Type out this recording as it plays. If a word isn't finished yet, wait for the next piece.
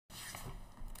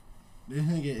This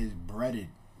nigga is breaded.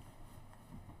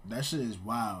 That shit is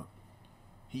wild.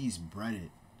 He's breaded.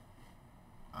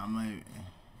 I'm like,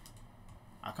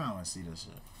 I kind of want to see this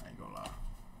shit. I ain't gonna lie.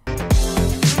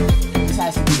 This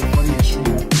has to be the funniest shit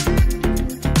ever.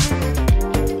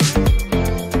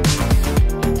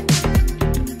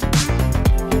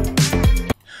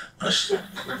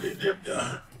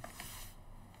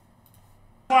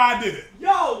 Why I did it?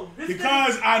 Yo,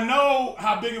 because I know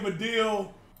how big of a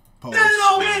deal. Standing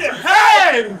on business.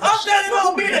 Hey, I'm standing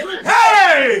on business.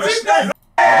 Hey, this nigga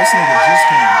just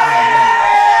came out.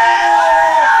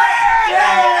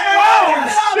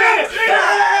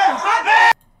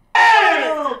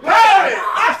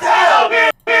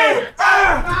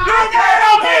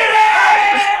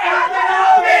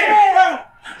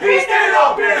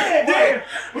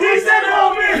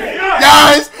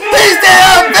 Guys, he's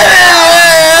down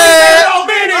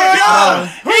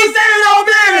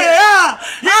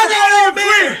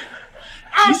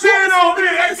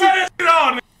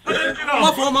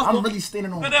I'm really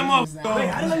standing on business now. Wait,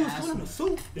 I didn't know you was putting the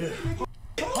suit. Yeah.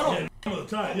 Hold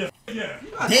on. Yeah.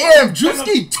 Damn,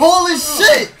 dRusKi tall as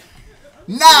shit.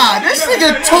 Nah, this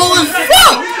nigga tall as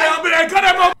fuck. Cut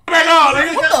that motherfucker back out.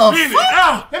 What the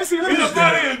fuck? Let me see.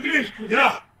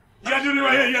 Yeah. You gotta do it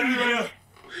right here.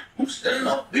 Who's standing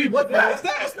up? What the hell is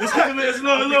that? It's a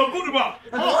little booty ball.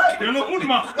 A little booty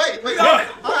ball. Wait. Yeah.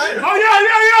 All right. Oh, yeah.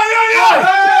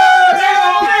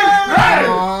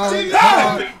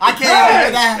 I can't even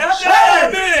hear that. I'm standing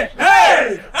on business.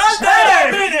 Hey! I'm standing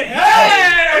on business.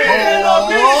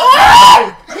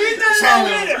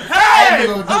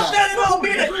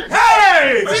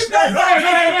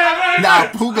 Nah,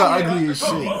 Puka ugly as shit.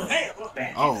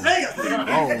 Oh.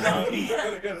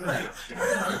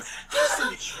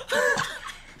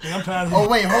 I'm tired of Oh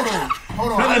wait, hold on.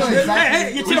 I know exactly.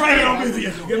 Hey, your chin right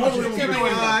here.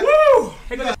 Woo!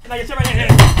 Hey, go. Now your chin right here.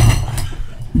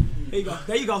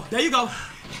 There you go.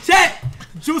 Check.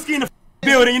 dRusKi in the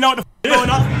building. You know what the going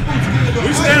on?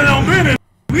 We standing on business.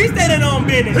 We standing on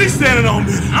business. He standing on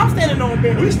business. I'm standing on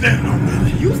business. We standing on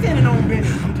business. You standing on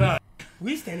business. I'm tired.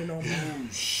 We standing on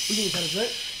business. We need to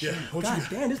drink. Yeah. God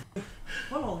damn this.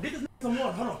 Hold on. Get this some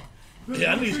water. Hold on.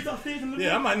 Yeah, I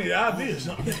might need an IV or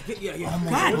something. Yeah. Oh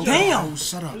God damn. Oh,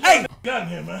 shut up. Hey. Got in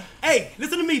here, man. Hey,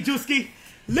 listen to me, dRusKi.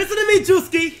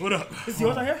 dRusKi. What up? Is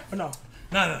yours right here or no?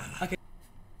 No. Okay.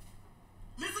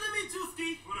 Listen to me,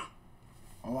 dRusKi. What up?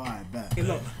 Oh, I bet. Hey,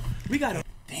 look. We got a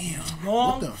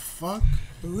What the fuck?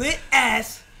 lit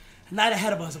ass night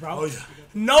ahead of us, bro. Oh, yeah.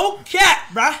 No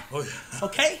cap, bro. Oh, yeah.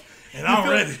 Okay? And I'm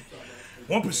ready.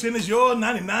 1% is yours,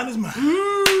 99 is mine.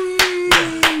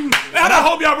 And I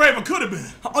hope y'all ready for could have been.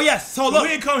 Oh yes. So look, we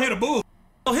ain't come here to bull.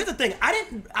 So here's the thing. I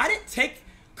didn't take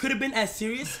could have been as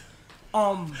serious,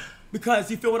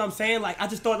 because you feel what I'm saying. Like I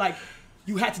just thought like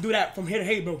you had to do that from here to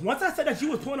here. But once I said that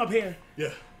you was pulling up here,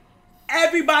 yeah,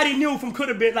 everybody knew from could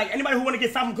have been. Like anybody who want to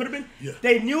get signed from could have been, yeah,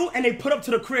 they knew and they put up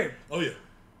to the crib. Oh yeah.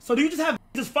 So do you just have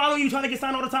following you trying to get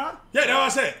signed all the time? Yeah, that's what I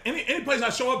said. Any place I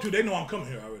show up to, they know I'm coming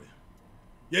here already.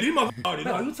 Yeah, these motherfuckers already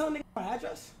know. Are you telling niggas my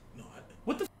address? No,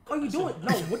 what the f are you doing?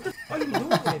 No, what the f are you doing?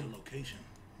 The location.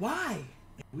 Why?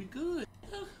 We good.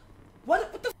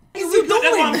 What the f is you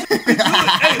doing?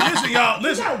 Hey, listen, y'all.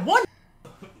 Listen. You got one.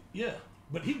 Yeah,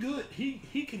 but he good. He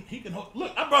can hold.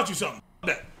 Look, I brought you something.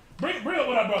 That. Bring up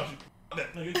what I brought you.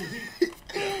 That nigga.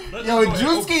 Yo,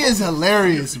 dRusKi is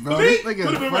hilarious, bro. This nigga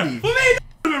is funny. For me,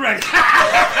 right.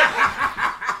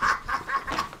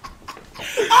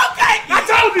 Okay, I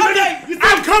told you, nigga.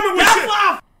 I'm coming with shit.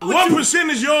 1%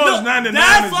 is yours,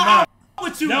 99 is mine.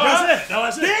 With you, bro. That's what I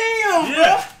said. Damn,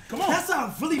 yeah. bro. Come on. That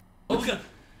sounds really. Okay.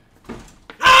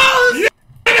 Oh,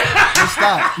 yeah.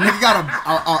 Stop. Nigga got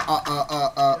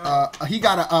a he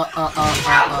got a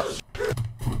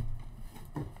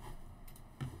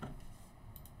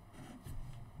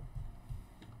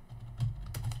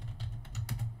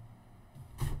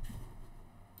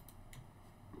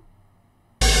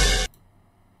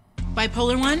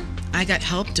Bipolar 1, I got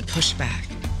help to push back.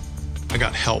 I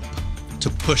got help to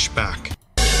push back.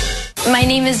 My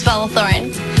name is Bella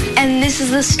Thorne, and this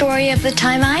is the story of the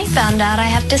time I found out I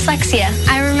have dyslexia.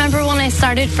 I remember when I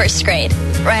started first grade.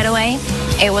 Right away,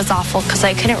 it was awful because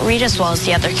I couldn't read as well as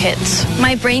the other kids.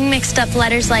 My brain mixed up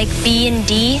letters like B and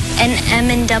D and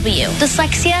M and W.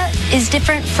 Dyslexia is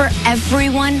different for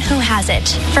everyone who has it.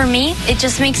 For me, it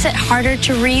just makes it harder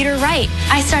to read or write.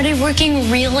 I started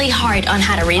working really hard on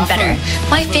how to read better.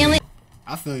 My family...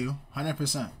 I feel you,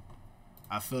 100%.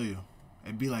 I feel you.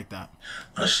 It'd be like that.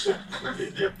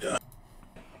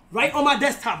 Right on my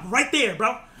desktop, right there,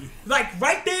 bro. Like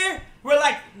right there, where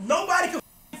like nobody can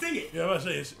see it. Yeah, I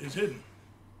say it's hidden.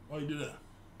 Why you do that?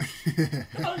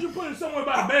 Why don't you put it somewhere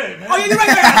by the bed, man? Oh yeah, you're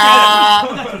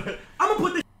right. I'm gonna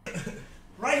put this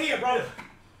right here, bro.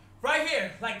 Right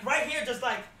here, like right here, just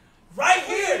like right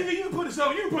here. You can put it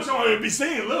somewhere. You can put somewhere to be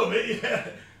seen a little bit. Yeah.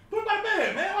 Put it by the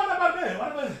bed, man. Why not by the bed? Why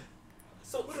the bed?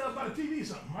 So put it up by the TV or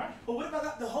something, right? But what if I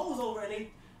got the hose over and you're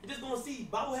just gonna see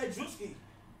bobblehead dRusKi?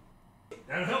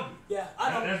 That'll help you. Yeah,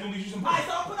 I know. That's gonna get you some. Alright,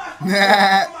 so I'll put on my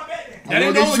bed then. That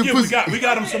ain't the only gift we got. We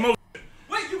got him some more.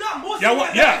 Wait, you got more?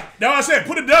 Yeah, that's what I said.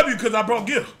 Put a W because I brought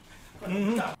gift.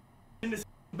 In this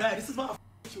bag. This is my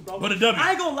you, bro. Put a W. I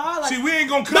ain't gonna lie. Like, see, we ain't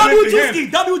gonna come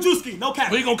empty-handed. dRusKi, no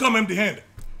cap. We ain't gonna come empty-handed.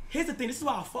 Here's the thing. This is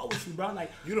why I fuck with you, bro.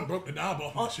 Like, you done broke the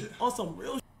eyeball on shit. On some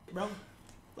real shit, bro.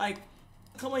 Like,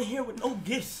 come in here with no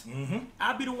gifts.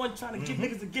 I'll be the one trying to give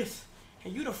niggas the gifts.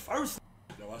 And you the first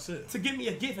I said. to give me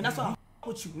a gift. And that's why I fuck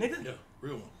with you, nigga. Yeah,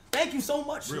 real one. Thank you so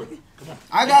much. Real one. Come on.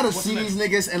 I gotta see these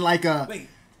niggas in like a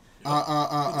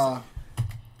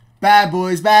bad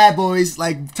boys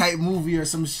like type movie or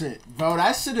some shit, bro.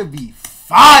 That shit'd be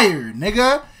fire,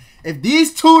 nigga. If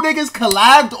these two niggas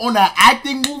collabed on an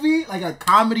acting movie, like a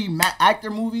comedy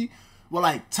actor movie, with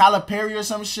like Tyler Perry or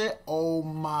some shit, oh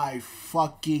my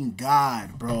fucking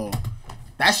god, bro.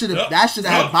 That should have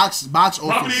had box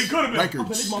office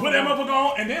records. Put that motherfucker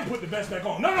on and then put the vest back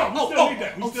on. No, we still need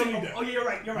that. We still need that. Oh yeah, you're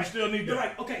right. We still need that. You're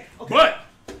right. Okay. But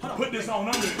put this on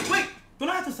under it. Wait, don't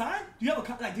I have to sign? Do you have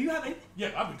a like? Do you have any? Yeah,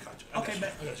 I've been cut you. Okay,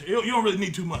 bet. I got you. You don't really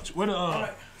need too much. Where the All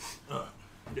right. yeah.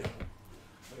 I got you.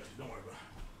 Don't worry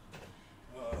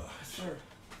about it. Sir.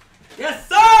 Yes,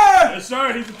 sir. Yes,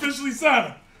 sir. He's officially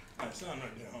signing. All right, sign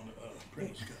right there on the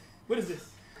print. What is this?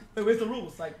 Wait, where's the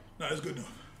rules? Like, no, it's good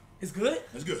enough. It's good?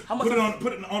 It's good. How much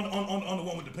put it on the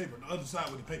one with the paper, the other side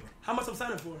with the paper. How much I'm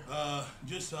signing for?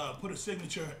 Just put a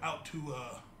signature out to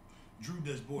Drew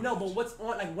Desbordes. No, but what's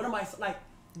on? Like, what am I like?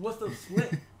 What's the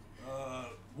split?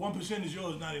 1% is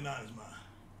yours, 99 is mine.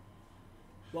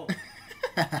 Well,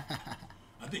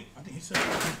 I think he said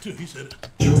it too. He said it.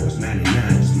 Yours,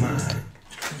 99 is mine.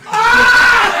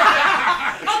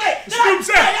 Okay, Snoop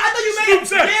said. I thought you made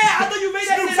it. Yeah, I thought you made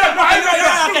that. Snoop said.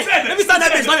 Okay, let me sign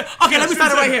that bitch. Okay, let me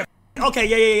sign it right here. Okay,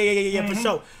 yeah,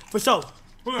 for sure.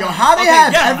 Yo, how they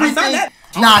have everything?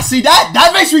 Nah, see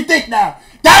that makes me think now.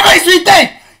 That makes me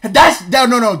think.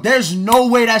 No. There's no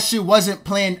way that shit wasn't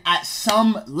planned at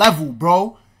some level,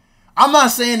 bro. I'm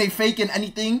not saying they faking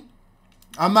anything.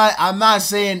 I'm not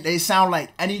saying they sound like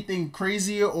anything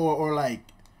crazy or like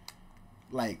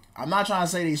I'm not trying to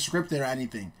say they scripted or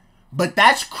anything. But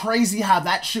that's crazy how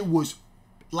that shit was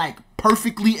like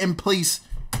perfectly in place.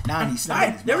 97.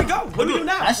 Alright, there we go. What do we do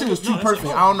now? That shit was too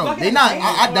perfect. I don't know. They not.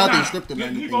 I doubt they scripted or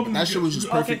anything. But that shit was just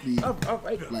perfectly. Like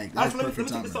that's perfect Let me timing.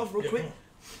 take this off real quick.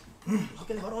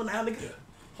 Okay, hold on now, nigga.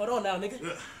 Hold on now, nigga.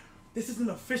 Yeah. This isn't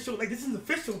official. Like, this isn't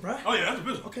official, bro. Oh yeah, that's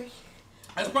official. Okay.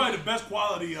 That's probably the best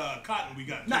quality cotton we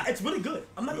got. Nah, it's really good.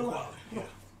 I'm not Good gonna lie. quality.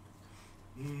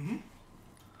 Yeah.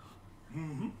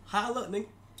 How I look, nigga?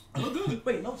 I look good.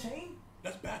 Wait, no chain?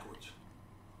 That's backwards.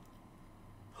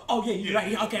 Oh yeah, you're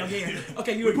right.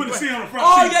 Okay, you We put the seat on the front.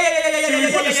 Oh seat. yeah. See,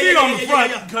 we put the seat on the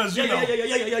front because you know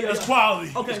it's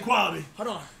quality. Okay. It's quality. Hold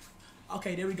on.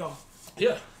 Okay, there we go.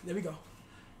 Yeah. There we go.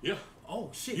 Yeah. Oh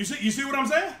shit. You see what I'm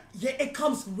saying? Yeah, it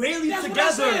comes really That's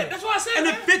together. what I said. That's what I said. And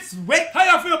man. it fits way. How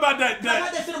y'all feel about that? I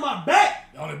got that shit on my back.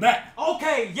 On the back.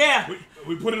 Okay, yeah.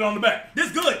 We put it on the back.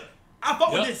 This good. I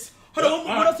fuck with this. Hold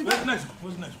on, what else you got? What's the next one?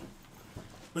 What's the next one?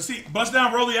 But see, bust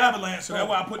down Rolly Avalanche, so that's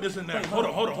why I put this in there. Hold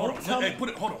on. Hey, put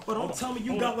it. Hold on. But don't tell me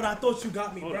you got what I thought you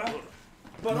got me, bro.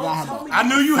 But don't tell me. I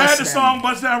knew you had the song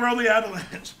 "Bust Down Rolly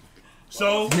Avalanche."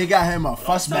 So they got him a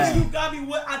fuss bag. You got me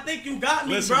what I think you got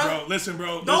me, Listen,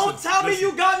 bro. Don't tell me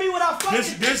you got me what I fucking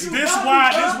think This you got me,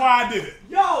 why I did it.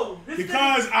 Yo,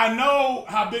 because I know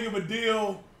how big of a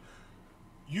deal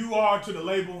you are to the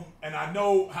label, and I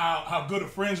know how good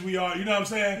of friends we are. You know what I'm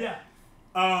saying? Yeah.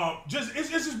 It's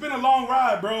just been a long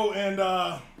ride, bro,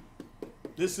 and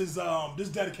this is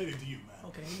dedicated to you, man.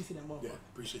 Okay, let me see that motherfucker. Yeah,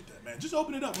 appreciate that, man. Just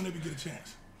open it up whenever you get a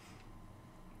chance.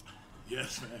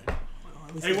 Yes, man.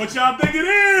 Hey, what y'all think it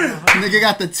is? Nigga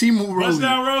got the Timu rolling. Bust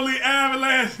down Rolly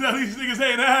Avalanche. Now these niggas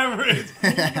ain't average.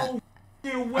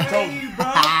 Way,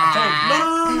 bro.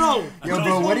 No. Yo,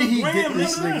 bro, what did he get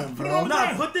this nigga, bro?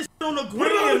 Nah, put this shit on the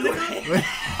gram, nigga.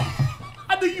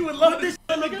 I think you would love this shit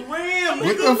on the gram, nigga.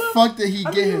 What the fuck did he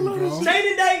get him, bro? Chain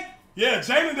and Day. Yeah,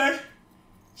 Chain and Day.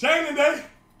 Chain and Day.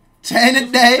 Chain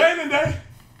and Day. Chain and Day.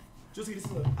 Just see this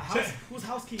is a house. Whose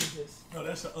house key is this? No,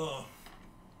 that's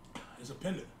it's a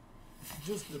pendant.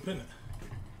 Just the pendant.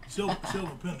 Silver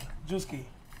pendant. dRusKi.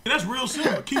 That's real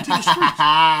silver. Key to the streets.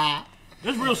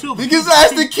 That's real silver. Niggas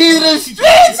that's the key to the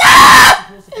streets.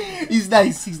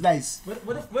 He's nice.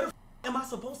 What if am I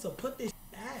supposed to put this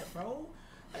at? bro.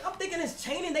 Like, I'm thinking it's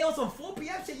chaining. They on some 4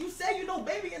 p.m. shit. You say you know,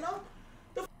 baby, you know.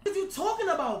 The f is you talking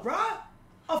about, bro?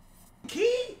 A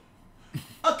key?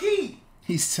 A key?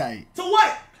 He's tight. To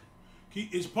what? Key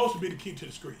is supposed to be the key to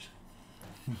the streets.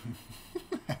 I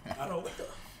don't know what the.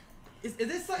 Is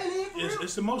this something here for real?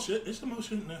 It's the most shit. It's the most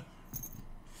shit now.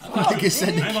 I think it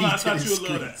said the I ain't gonna lie, I key to thought the you would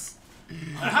love that. streets.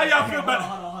 How y'all feel about it?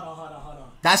 Hold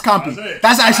on. That's compy. That's it.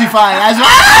 That's actually fine. That's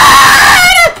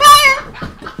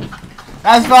fine.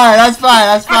 That's fine.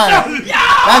 That's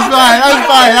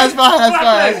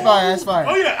fine.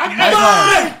 Oh yeah, I That's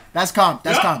got fine. That's calm.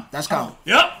 That's Yep. calm. That's calm.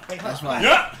 Yep. That's fine.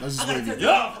 Yep. Let's just wait. Yep.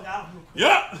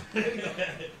 Yep.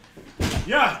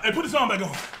 Yeah. Hey, put the song back on.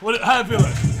 How it feel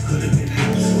like? Could have been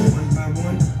house one by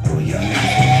one. Oh,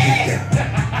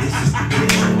 yeah. This is the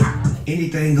mission.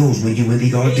 Anything goes when you in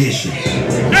the audition.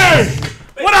 Hey,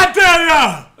 what I tell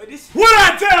y'all? What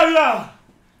I tell y'all?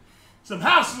 Some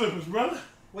house slippers, brother.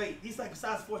 Wait, he's like a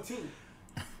size 14.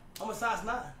 I'm a size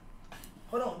 9.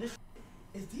 Hold on,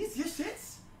 is these your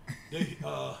shits? They,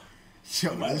 Yo,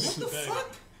 What the fuck?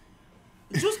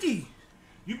 dRusKi,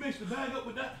 you mixed the bag up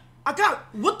with that? I got,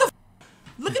 what the f?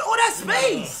 Look at all that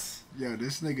space. Yo,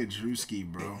 this nigga dRusKi,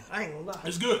 bro. I ain't gonna lie.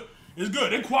 It's good. It's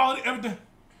good. They quality, everything.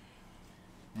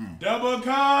 Double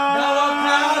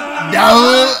cup.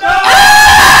 Double cup.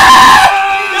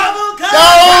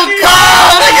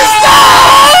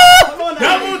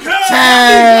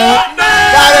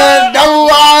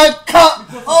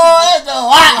 Oh, that's a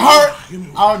white heart.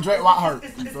 I don't drink white heart.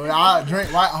 So I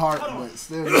drink white heart, but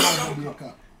still, it's not gonna be a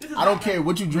cup. I don't care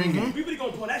what you drinking. We really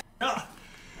gonna pull that shit up.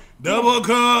 Double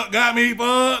cup got me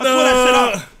fucked Let's pull that shit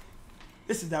up. up.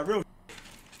 This is that real.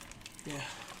 Yeah.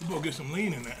 You better get some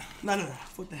lean in that. No.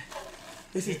 Fuck that.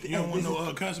 This is the. You don't want no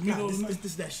Casamigos? This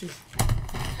is that shit.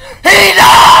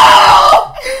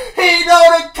 He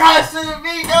know the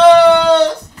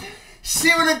Casamigos. She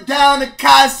would've down the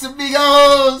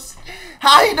Casamigos.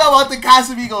 How he know about the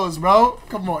Casamigos, bro?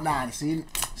 Come on, nah. See,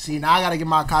 now I gotta get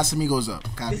my Casamigos up.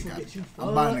 Copy.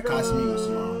 I'm buying the Casamigos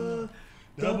tomorrow.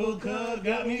 Double cup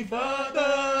got me fucked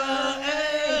up.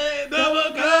 Hey,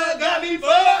 double cup got me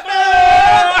fucked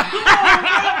up.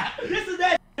 This is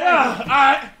that. Yeah, all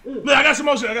right. Look, I got some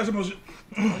more shit.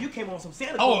 Oh, you came on some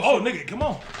Santa Oh, Claus nigga, come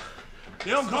on.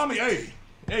 They don't call me. Hey.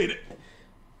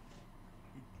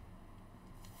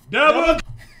 Double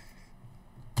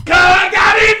cup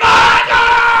got me fucked up.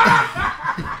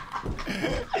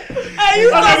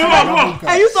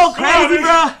 Hey, you so crazy,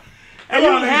 bro. Hey,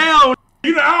 you hell.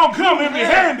 You know I don't come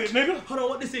empty-handed, nigga. Hold on,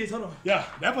 what this is? Hold on. Yeah,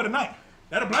 that for the night.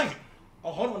 That a blanket.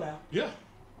 Oh, hold on now. Yeah.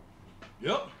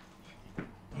 Yep.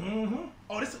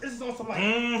 Oh, this is on some like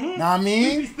Nah, I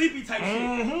mean. sleepy type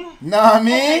shit. Nah, I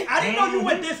mean. Okay, I didn't know you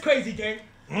went this crazy, gang.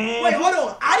 Wait, hold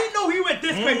on. I didn't know he went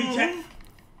this crazy, check.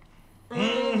 Fuck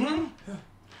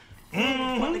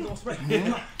nigga gonna spray. Fuck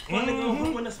nigga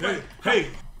gonna win the spray. Hey.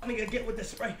 Fuck nigga get with the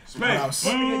spray. Spray. Fuck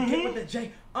nigga get with the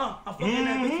J. I'm fucking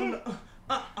that bitch from the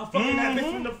I'm fucking that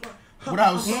bitch from the front. What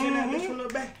else? I'm fucking that bitch from the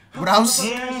back. What else?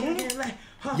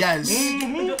 Yes.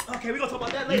 Okay, we gonna talk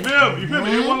about that later. You feel me?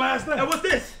 Here's one last thing. And what's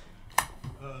this?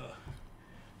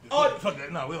 Fuck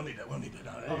that. No, we don't need that. No,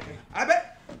 Okay. I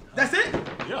bet. That's it?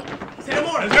 Yeah. Say no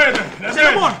more. That's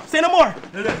everything. Say no more.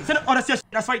 Oh, that's your shit.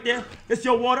 That's right there. It's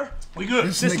your water. We good.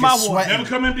 This This nigga my water. sweating. Never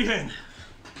come empty-handed.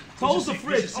 Close the Get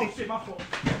fridge. your seat. Oh shit, my fault.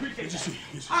 Appreciate Get your that. seat.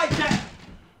 All right, Jack.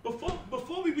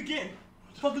 Before we begin,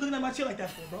 fuck you looking at my chair like that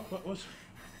for, bro?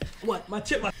 What? My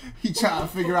chair. He trying to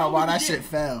figure out why that shit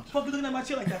fell. Fuck you looking at my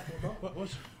chair like that for, bro?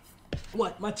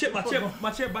 What? My chair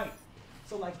bite.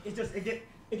 So like it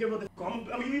get real difficult.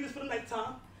 I mean, you need this for the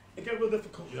nighttime. It get real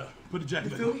difficult. Yeah. Put the jacket You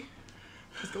back feel on. me?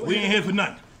 Let's go We ahead. ain't here for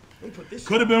nothing. Let me put this.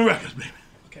 Could have been records, baby.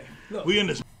 Okay. Look. We in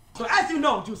this. So as you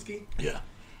know, dRusKi, Yeah.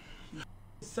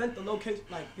 sent the location.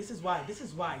 Like this is why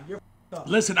you're f***ed up.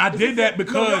 Listen, I did that No,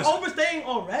 because. you're overstaying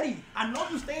already. I know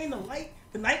you staying the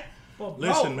night, but bro,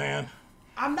 Listen, man.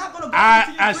 I'm not gonna go I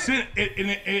into your sent it, and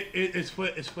it's for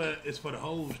the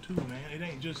hoes too, man. It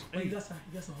ain't just. Wait, Hey, you got some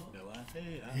hoe?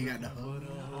 He got the hood. He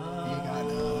got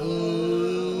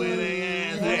the where they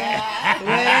at?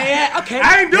 Yeah, okay.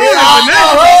 I ain't doing it for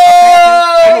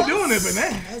that. I ain't doing it for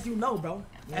that. As you know, bro.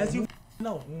 As you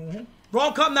know.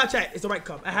 Wrong cup, not chat. It's the right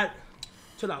cup.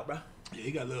 Chill out, bro. Yeah,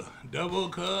 he got a little double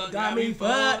cup. Got me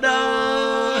fucked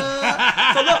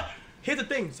up. So look, here's the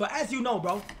thing. So as you know,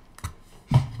 bro,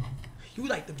 you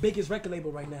like the biggest record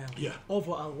label right now. Yeah.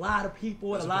 Over a lot of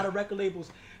people and a lot of record labels.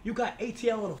 You got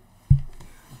ATL on a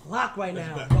lock right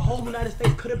now. bad. The whole United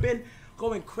States could have been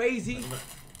going crazy.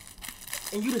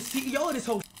 And you the CEO of this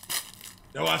whole.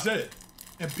 That's what I said.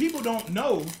 And people don't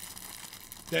know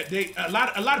that a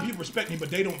lot of people respect me, but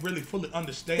they don't really fully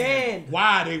understand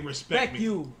why they respect me.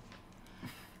 you.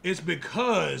 It's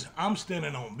because I'm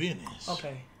standing on business.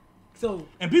 Okay. So.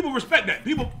 And people respect that.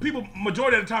 People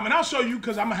majority of the time, and I'll show you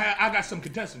because I got some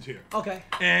contestants here. Okay.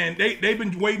 And they've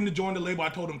been waiting to join the label. I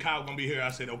told them Kyle gonna be here. I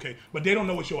said okay, but they don't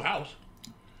know it's your house.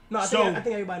 No, I think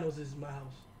everybody knows this is my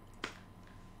house.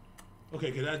 Okay,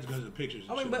 because that's because of the pictures.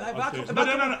 I mean, but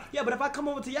if I come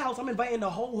over to your house, I'm inviting the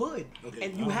whole hood, okay,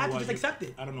 and you have to just accept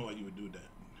it. I don't know why you would do that.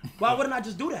 Why wouldn't I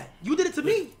just do that? You did it to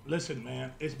me. Listen,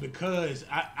 man, it's because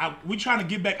we trying to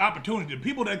give back opportunity. The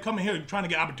people that come in here are trying to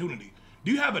get opportunity.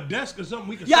 Do you have a desk or something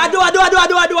we can? Yeah, I do.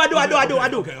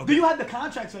 Okay. Do you have the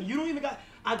contract, son? You don't even got.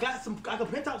 I got some. I can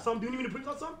print out some. Do you need me to print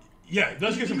out some? Yeah,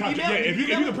 let's get some contracts. Yeah, if you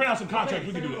can print out some contracts,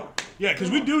 we can do that. Yeah,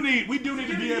 because we do need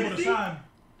to be able to sign.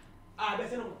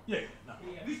 That's in Yeah.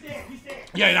 We stand.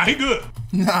 Yeah, nah, he good.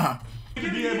 Nah.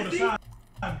 To be able to sign.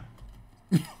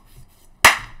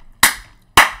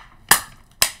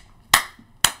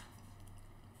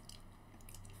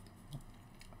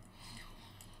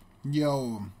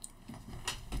 Yo,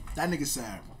 that nigga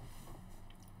sad.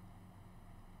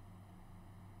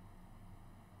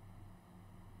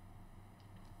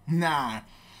 Nah,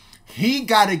 he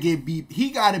gotta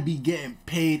be getting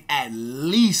paid at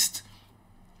least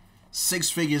 6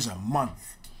 figures a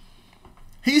month.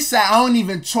 He said, I don't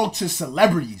even talk to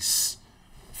celebrities.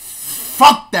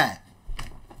 Fuck that.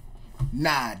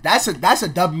 Nah, that's a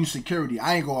W security.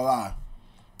 I ain't gonna lie.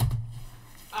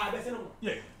 That's in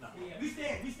Yeah. We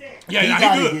stand. Yeah, nah, he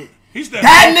good.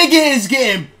 That nigga is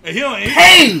getting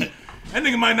paid. That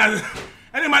nigga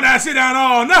might not sit down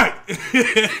all night.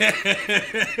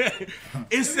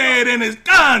 It said in his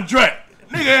contract,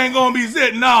 nigga ain't gonna be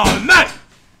sitting all night.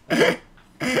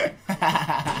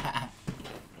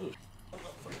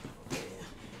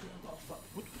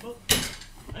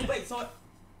 Wait, so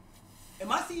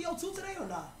am I CEO too today or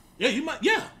not? Yeah, you might.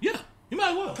 Yeah, you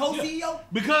might as well. Co-CEO? Yeah.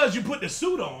 Because you put the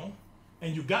suit on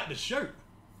and you got the shirt.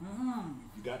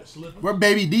 You got the slipper. Where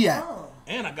Baby D at?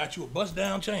 And I got you a bust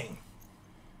down chain.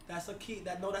 That's a key.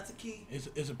 That's a key.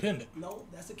 It's a pendant. No,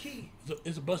 that's a key.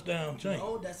 It's a bust down chain.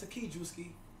 No, that's a key,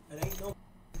 dRusKi. It ain't no.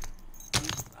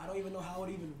 I don't even know how I would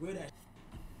even wear that.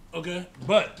 Okay,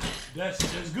 but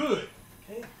that's good.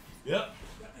 Okay. Yep.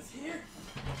 Got this here.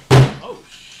 Oh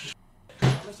shit.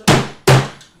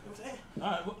 All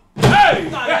right. Well, hey!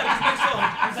 No,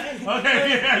 okay,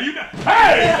 yeah, you know.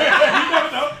 Hey! you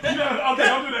never know. Okay,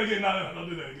 don't do that again. No, don't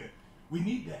do that again. We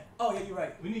need that. Oh, yeah, you're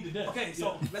right. We need the desk. Okay,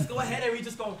 so let's go ahead and we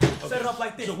just gonna set it up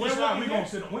like this. So where are we gonna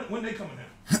sit? When they coming here?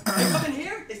 They come in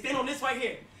here. They stand on this right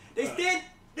here. They stand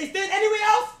anywhere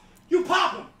else. You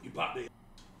pop them. You pop there.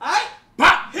 All right.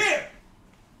 Pop Here.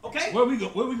 Okay. Where we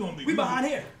gonna be? We behind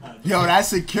here. Yo, that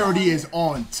security is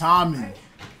on timing.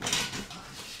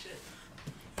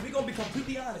 We gonna be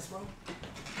completely honest, bro.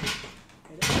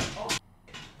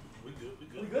 We good. We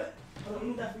good? Hold on,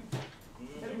 move that feet.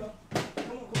 There we go.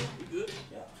 Come on. We good.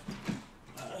 Yeah.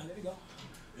 There we go.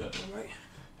 Yep. All right.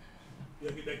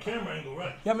 Yeah, get that camera angle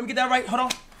right. Yeah, let me get that right. Hold on.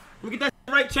 Let me get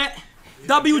that right, chat.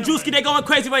 dRusKi, they going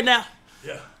crazy right now.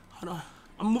 Yeah. Hold on.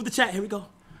 I'm gonna move the chat. Here we go.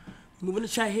 Moving the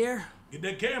chat here. Get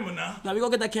that camera now. Now we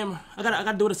gonna get that camera. I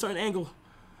gotta do it at a certain angle.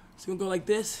 So we're gonna go like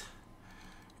this,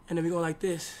 and then we go like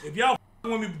this. If y'all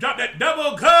when we drop that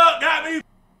double cut, got me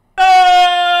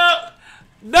up.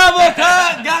 Double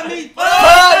cut, got me.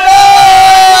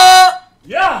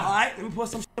 Yeah. All right, let me put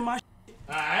some shit in my shit.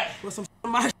 All right. Put some shit in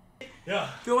my shit. Yeah.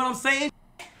 Feel what I'm saying?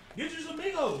 Get you some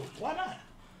Migos. Why not?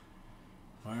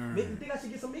 You think I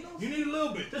should get some Migos? You need a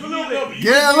little bit. Just a little bit.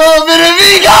 Get a little bit of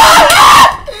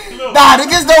Migos. Nah,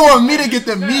 niggas don't want me to get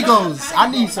the Migos. I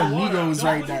need some Migos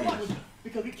right now.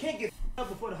 Because we can't get up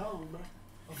before the hose, bro.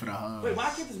 For the hug. Wait, why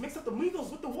can't just mix up the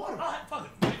Migos with the water? All right, fuck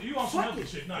it. You on some healthy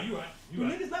shit? No, you right. Do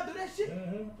niggas not do that shit?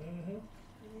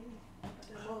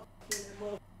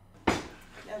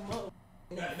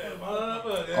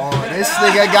 Oh, this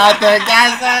nigga got the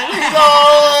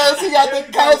Casamigos. He got the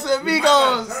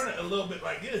Casamigos. Turn it a little bit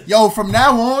like this. Yo, from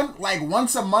now on, like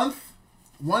once a month,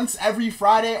 once every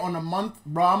Friday on a month,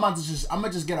 bro, I'm gonna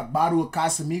just get a bottle of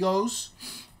Casamigos,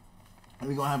 and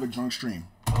we gonna have a drunk stream.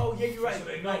 Oh yeah, you're right. So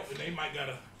they know they might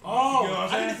gotta. Oh, you know what I'm I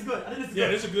saying? think this is good. I think this is good. Yeah,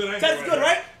 this is a good angle. That's good,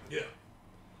 right? Yeah.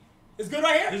 It's good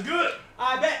right here. It's good.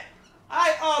 I bet.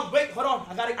 Wait, hold on.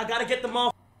 I gotta get the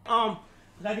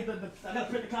I gotta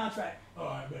print the contract. Oh,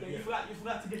 I bet. Yeah, Yeah. you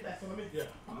forgot to get that. So let me. Yeah.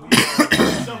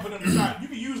 Something on the side. You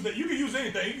can use that. You can use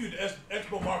anything. You can use the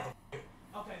Expo marker.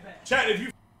 Okay, bet. Chat, if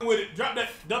you with it, drop that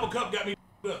double cup. Got me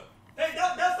up. Hey,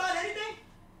 they'll sign anything?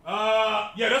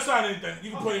 Yeah, they'll sign anything.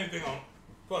 You can put anything on.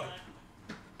 Fuck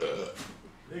it.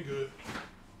 They good.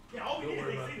 Yeah, all we Don't need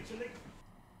worry is about their it. signature, nigga.